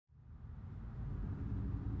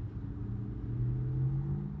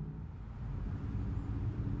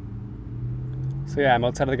So yeah, I'm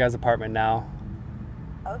outside of the guy's apartment now.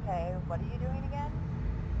 Okay, what are you doing again?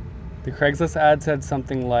 The Craigslist ad said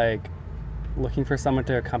something like, looking for someone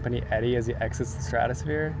to accompany Eddie as he exits the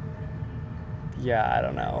stratosphere. Yeah, I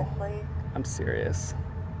don't know. Seriously? I'm serious.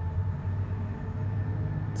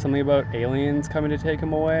 Something about aliens coming to take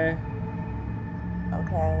him away.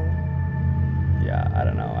 Okay. Yeah, I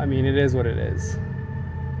don't know. I mean, it is what it is.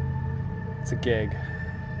 It's a gig.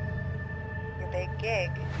 Your big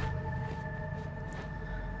gig.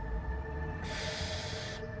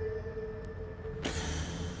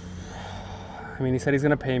 I mean, he said he's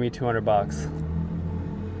gonna pay me 200 bucks.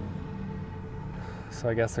 So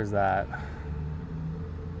I guess there's that.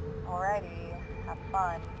 Alrighty, have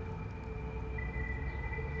fun.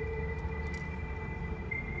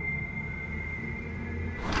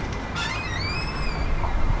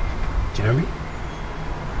 Jeremy?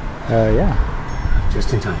 Yeah.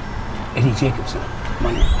 Just in time. Eddie Jacobson.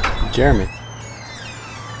 My name. Jeremy.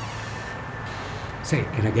 Say,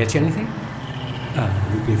 can I get you anything?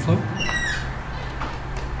 Ruby float?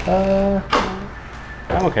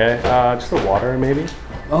 I'm okay. Just the water, maybe?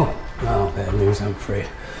 Oh, no, bad news, I'm afraid.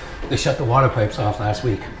 They shut the water pipes off last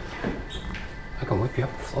week. I can whip you up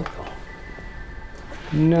a float,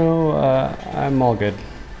 though. No, I'm all good.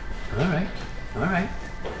 All right.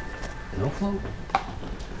 No float.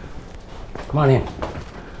 Come on in.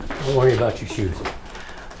 Don't worry about your shoes.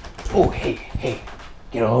 Oh, hey,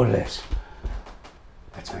 get a load of this.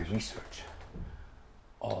 That's my research.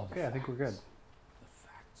 All the Okay, I think we're good. The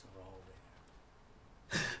facts are all there.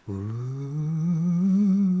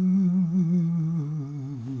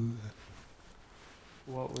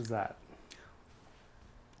 What was that?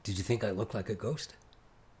 Did you think I looked like a ghost?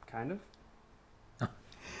 Kind of?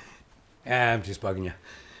 I'm just bugging you.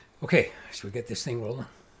 Okay, should we get this thing rolling?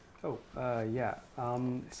 Oh, yeah.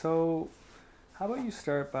 So, how about you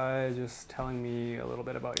start by just telling me a little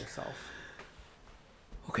bit about yourself?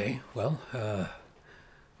 Okay, well,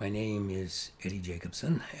 my name is Eddie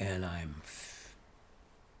Jacobson, and I'm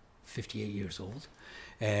 58 years old,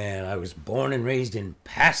 and I was born and raised in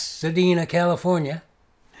Pasadena, California.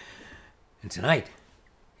 And tonight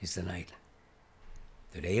is the night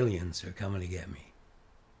that aliens are coming to get me.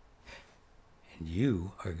 And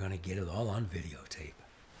you are going to get it all on videotape.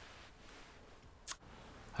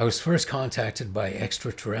 I was first contacted by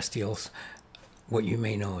extraterrestrials, what you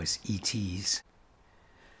may know as ETs,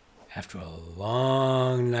 after a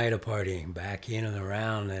long night of partying back in and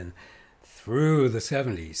around and through the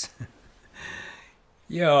 70s.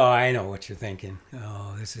 Yo, I know what you're thinking.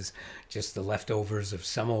 Oh, this is just the leftovers of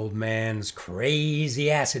some old man's crazy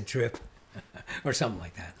acid trip. Or something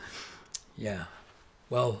like that. Yeah.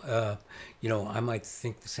 Well, I might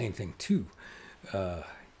think the same thing too,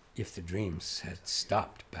 if the dreams had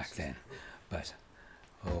stopped back then. But,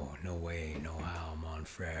 oh, no way, no how, mon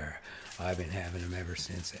frere. I've been having them ever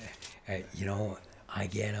since. I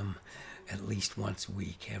get them at least once a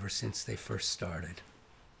week, ever since they first started.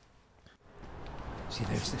 See,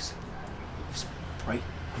 there's this bright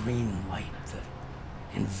green light that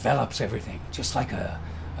envelops everything, just like a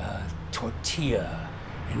tortilla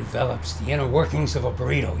envelops the inner workings of a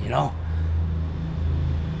burrito, you know?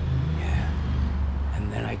 Yeah.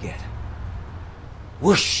 And then I get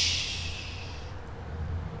whoosh,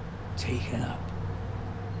 taken up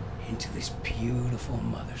into this beautiful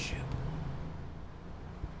mothership.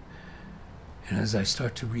 And as I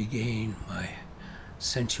start to regain my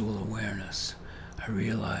sensual awareness, I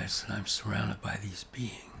realize that I'm surrounded by these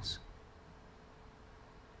beings.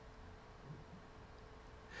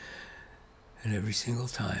 And every single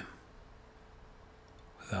time,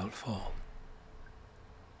 without fault,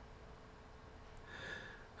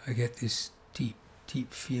 I get this deep,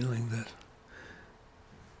 deep feeling that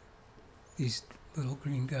these little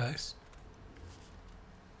green guys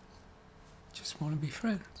just want to be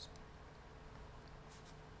friends.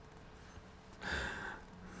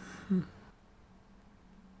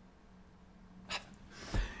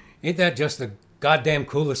 Ain't that just the goddamn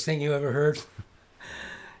coolest thing you ever heard?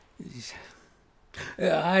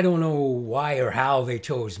 I don't know why or how they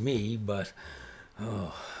chose me, but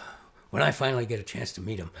when I finally get a chance to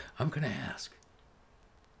meet them, I'm going to ask.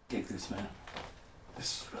 Dig this, man.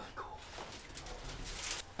 This is really cool.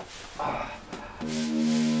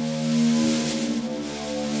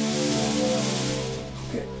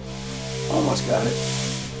 Okay, almost got it.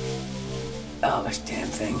 Oh, this damn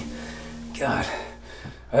thing. God,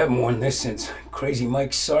 I haven't worn this since Crazy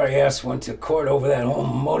Mike's sorry ass went to court over that whole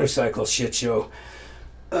motorcycle shit show.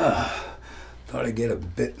 Thought I'd get a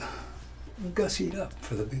bit gussied up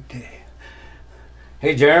for the big day.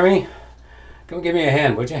 Hey, Jeremy, come give me a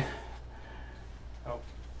hand, would you? Oh.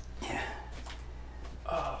 Yeah.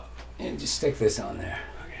 And just stick this on there.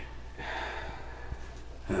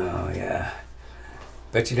 Oh, yeah.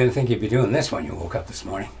 Bet you didn't think you'd be doing this when you woke up this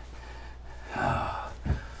morning.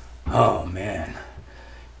 Oh man.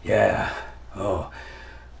 Yeah. Oh.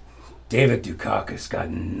 David Dukakis got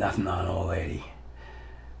nothing on old lady.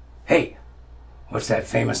 Hey, what's that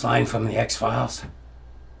famous line from the X-Files?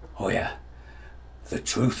 Oh yeah. The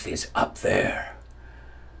truth is up there.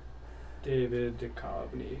 David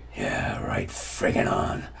Duchovny. Yeah, right friggin'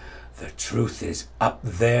 on. The truth is up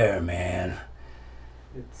there, man.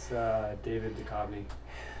 It's David Duchovny.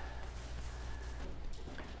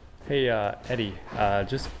 Hey, Eddie,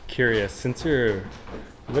 just curious, since you're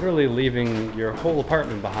literally leaving your whole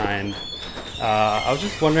apartment behind, I was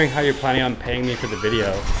just wondering how you're planning on paying me for the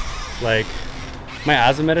video. Like, my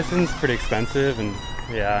asthma medicine's pretty expensive, and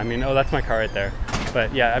yeah, I mean, oh, that's my car right there.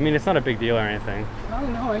 But yeah, I mean, it's not a big deal or anything. Oh,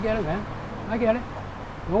 no, I get it, man. I get it.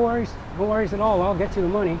 No worries at all. I'll get you the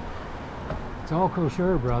money. It's all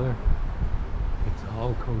kosher, brother. It's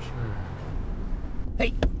all kosher.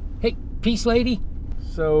 Hey, peace lady.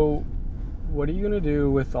 So, what are you gonna do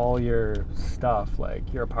with all your stuff,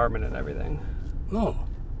 like your apartment and everything? Oh,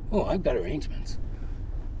 I've got arrangements.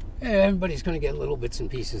 Yeah, everybody's going to get little bits and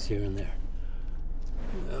pieces here and there.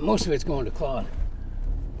 Most of it's going to Claude.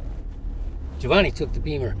 Giovanni took the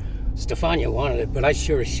Beamer. Stefania wanted it, but I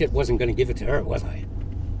sure as shit wasn't going to give it to her, was I?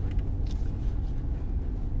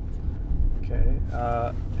 Okay,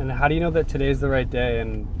 and how do you know that today's the right day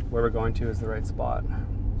and where we're going to is the right spot?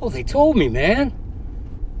 Oh, they told me, man.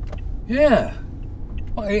 Yeah.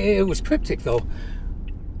 Well, it was cryptic, though.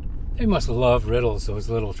 They must have loved riddles, those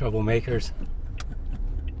little troublemakers.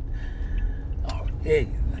 Oh, hey,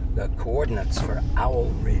 the coordinates for Owl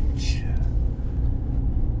Ridge.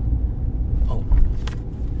 Oh.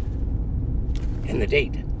 And the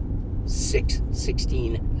date,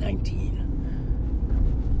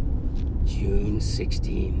 6/16/19. June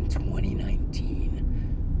 16,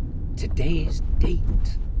 2019. Today's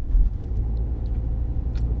date.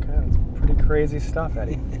 Okay, that's pretty crazy stuff,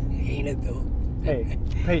 Eddie. Ain't it, though?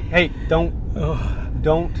 Hey, don't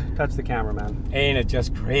touch the camera, man. Ain't it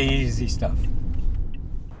just crazy stuff?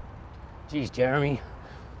 Geez, Jeremy,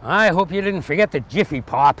 I hope you didn't forget the Jiffy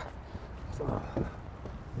Pop.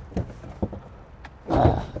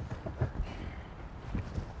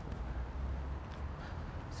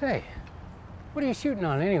 Say, what are you shooting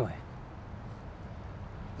on anyway?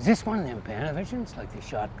 Is this one of them Panavisions, like they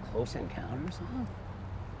shot Close Encounters on?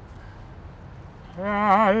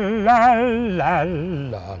 La la la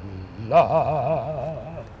la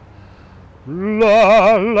la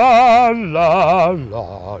la la la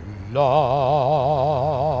la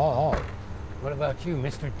la. What about you,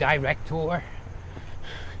 Mr. Director?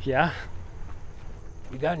 Yeah?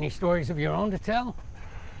 You got any stories of your own to tell?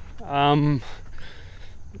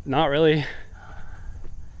 Not really.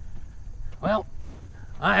 Well,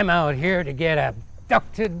 I'm out here to get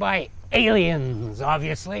abducted by aliens,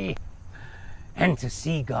 obviously, and to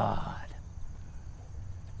see God.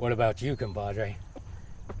 What about you, compadre?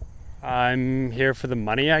 I'm here for the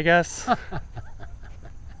money, I guess.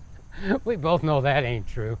 We both know that ain't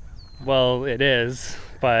true. Well, it is,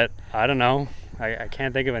 but I don't know. I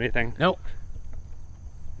can't think of anything. No.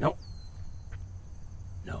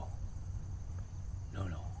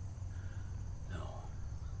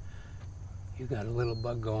 You got a little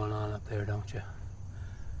bug going on up there, don't you?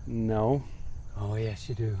 No. Oh, yes,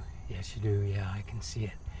 you do. Yes, you do. Yeah, I can see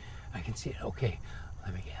it. Okay,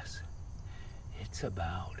 let me guess. It's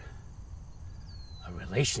about a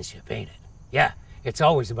relationship, ain't it? Yeah, it's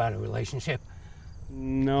always about a relationship.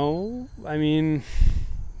 No, I mean,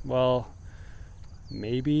 well,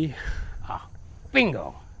 maybe. Ah,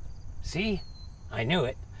 bingo. See? I knew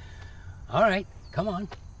it. All right, come on.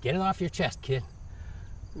 Get it off your chest, kid.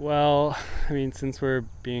 Well, I mean, since we're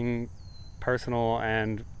being personal,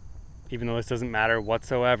 and even though this doesn't matter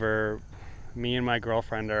whatsoever, me and my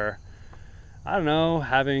girlfriend are, I don't know,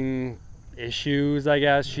 having issues, I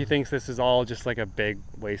guess. She thinks this is all just like a big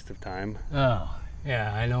waste of time. Oh,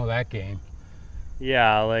 yeah, I know that game.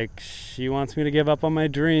 Yeah, like she wants me to give up on my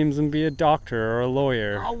dreams and be a doctor or a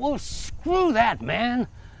lawyer. Oh, well, screw that, man.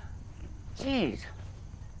 Jeez.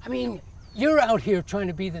 I mean, you're out here trying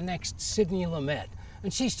to be the next Sidney Lumet,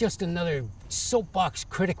 and she's just another soapbox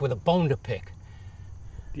critic with a bone to pick.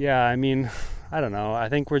 Yeah, I mean, I don't know. I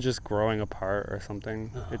think we're just growing apart or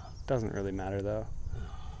something. Oh. It doesn't really matter, though.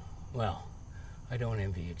 Well, I don't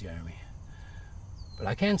envy you, Jeremy. But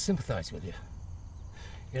I can sympathize with you.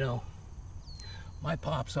 You know, my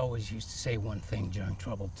pops always used to say one thing during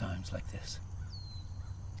troubled times like this.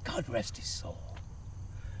 God rest his soul.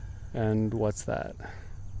 And what's that?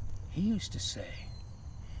 He used to say,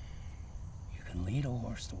 can lead a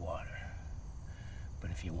horse to water. But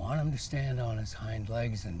if you want him to stand on his hind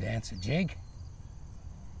legs and dance a jig,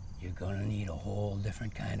 you're gonna need a whole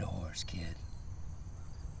different kind of horse, kid.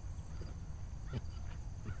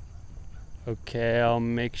 Okay, I'll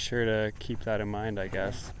make sure to keep that in mind, I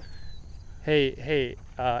guess. Hey,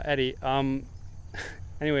 Eddie,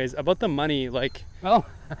 anyways, about the money, like, Oh,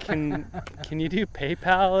 can you do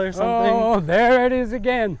PayPal or something? oh, there it is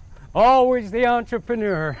again. Always the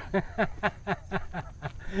entrepreneur.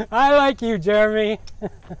 I like you, Jeremy.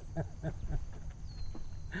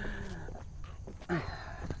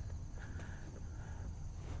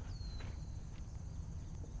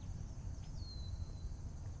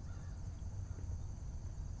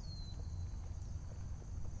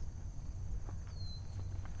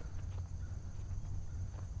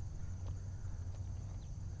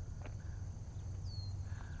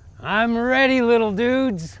 I'm ready, little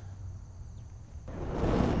dudes.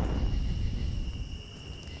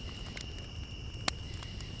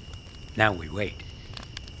 Now we wait.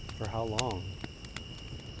 For how long?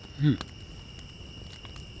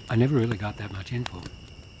 I never really got that much info.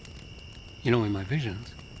 You know, in my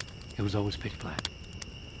visions, it was always pitch black.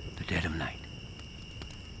 The dead of night.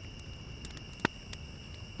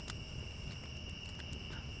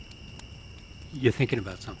 You're thinking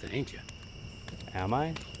about something, ain't you? Am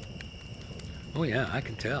I? Oh yeah, I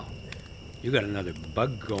can tell. You got another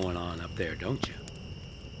bug going on up there, don't you?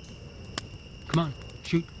 Come on,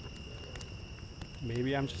 shoot.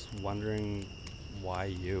 Maybe I'm just wondering why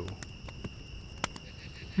you?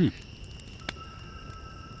 You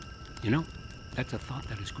know, that's a thought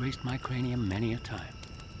that has graced my cranium many a time.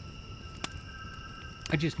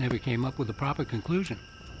 I just never came up with a proper conclusion.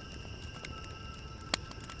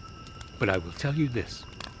 But I will tell you this.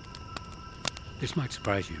 This might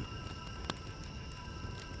surprise you.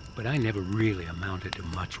 But I never really amounted to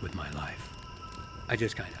much with my life. I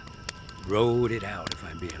just kind of rode it out, if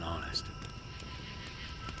I'm being honest.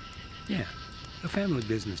 Yeah, the family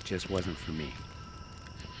business just wasn't for me.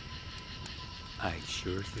 I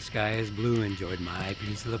sure as the sky is blue enjoyed my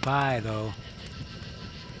piece of the pie, though.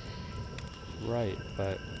 Right,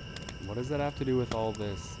 but what does that have to do with all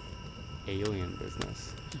this alien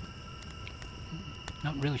business?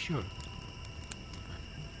 Not really sure.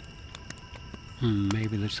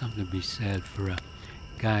 Maybe there's something to be said for a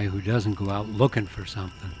guy who doesn't go out looking for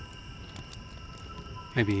something.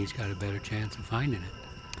 Maybe he's got a better chance of finding it,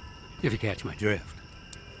 if you catch my drift.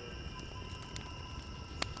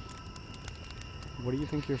 What do you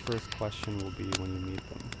think your first question will be when you meet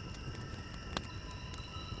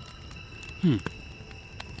them?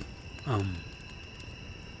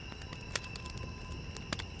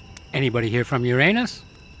 Anybody here from Uranus?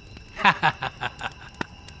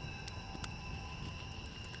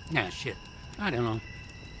 Nah, shit. I don't know.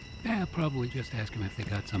 Yeah, I'll probably just ask them if they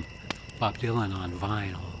got some Bob Dylan on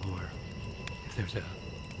vinyl, or if there's a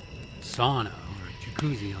sauna or a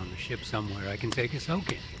jacuzzi on the ship somewhere I can take a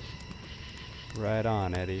soak in. Right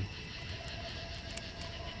on, Eddie.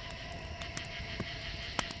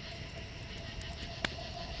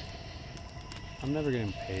 I'm never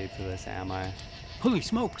getting paid for this, am I? Holy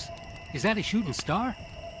smokes! Is that a shooting star?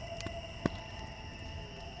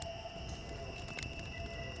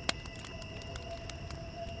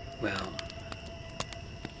 Well,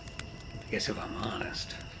 I guess if I'm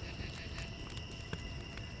honest,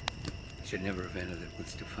 I should never have ended it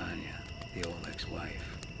with Stefania, the old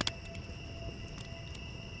ex-wife.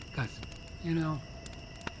 Because, you know,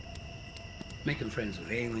 making friends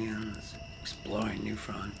with aliens, exploring new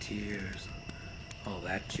frontiers, all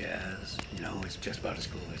that jazz, you know, it's just about as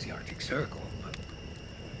cool as the Arctic Circle.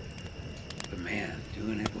 But man,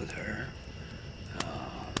 doing it with her,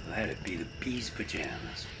 oh, that'd be the peace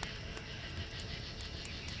pajamas.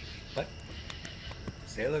 But,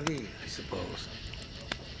 c'est la vie, I suppose.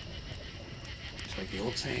 It's like the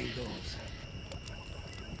old saying goes,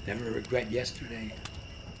 never regret yesterday.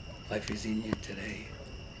 Life is in you today.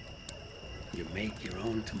 You make your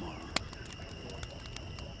own tomorrow.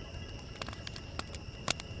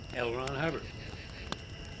 L. Ron Hubbard.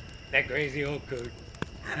 That crazy old coot.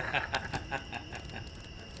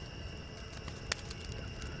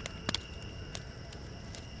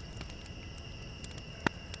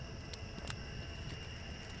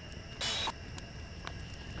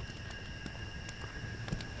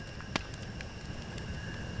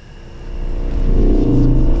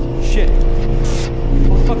 Shit!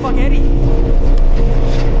 Fuck, Eddie!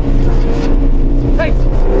 Hey!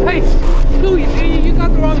 Hey! No, you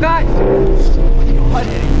got the wrong guy! Oh my god,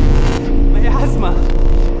 Eddie! My asthma! I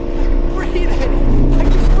can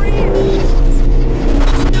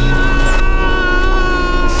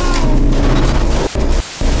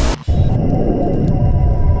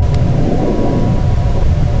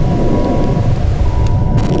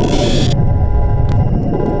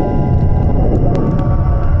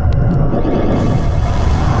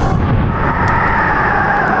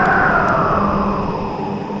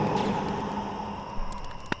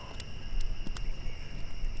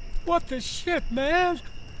What the shit, man?